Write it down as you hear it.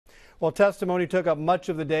Well, testimony took up much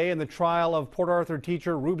of the day in the trial of Port Arthur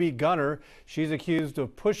teacher Ruby Gunner. She's accused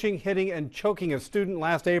of pushing, hitting, and choking a student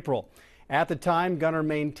last April. At the time, Gunner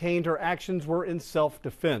maintained her actions were in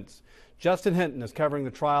self-defense. Justin Hinton is covering the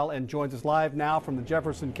trial and joins us live now from the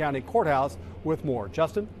Jefferson County Courthouse with more.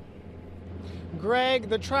 Justin? Greg,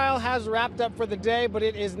 the trial has wrapped up for the day, but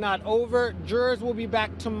it is not over. Jurors will be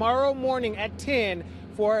back tomorrow morning at 10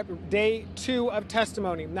 for day 2 of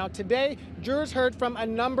testimony. Now today, jurors heard from a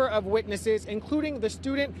number of witnesses, including the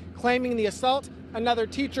student claiming the assault, another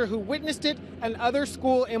teacher who witnessed it, and other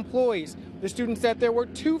school employees. The student said there were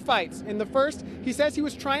 2 fights. In the first, he says he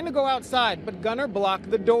was trying to go outside, but Gunner blocked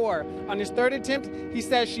the door. On his third attempt, he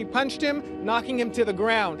says she punched him, knocking him to the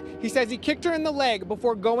ground. He says he kicked her in the leg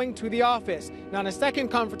before going to the office. Now, a second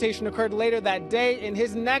confrontation occurred later that day in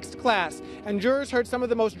his next class, and jurors heard some of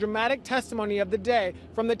the most dramatic testimony of the day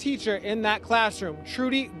from the teacher in that classroom,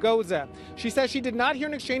 Trudy Goza. She says she did not hear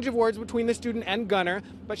an exchange of words between the student and Gunner,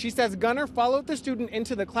 but she says Gunner followed the student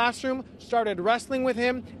into the classroom, started wrestling with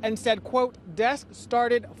him, and said, quote, "Desk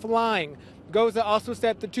started flying." Goza also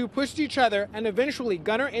said the two pushed each other, and eventually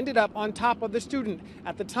Gunner ended up on top of the student.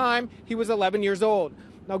 At the time, he was 11 years old.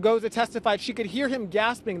 Now, Goza testified she could hear him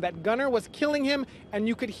gasping, that Gunner was killing him, and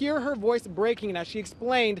you could hear her voice breaking as she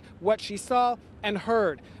explained what she saw and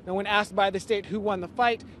heard. Now, when asked by the state who won the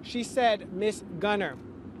fight, she said Miss Gunner.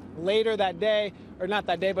 Later that day, or not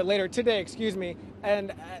that day, but later today, excuse me,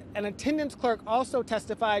 and an attendance clerk also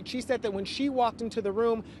testified. She said that when she walked into the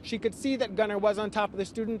room, she could see that Gunner was on top of the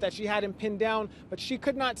student, that she had him pinned down, but she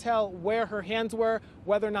could not tell where her hands were,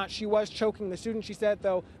 whether or not she was choking the student. She said,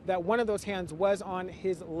 though, that one of those hands was on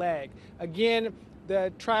his leg. Again,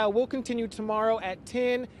 the trial will continue tomorrow at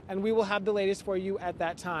 10, and we will have the latest for you at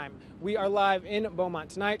that time. We are live in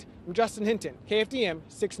Beaumont tonight with Justin Hinton, KFDM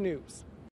 6 News.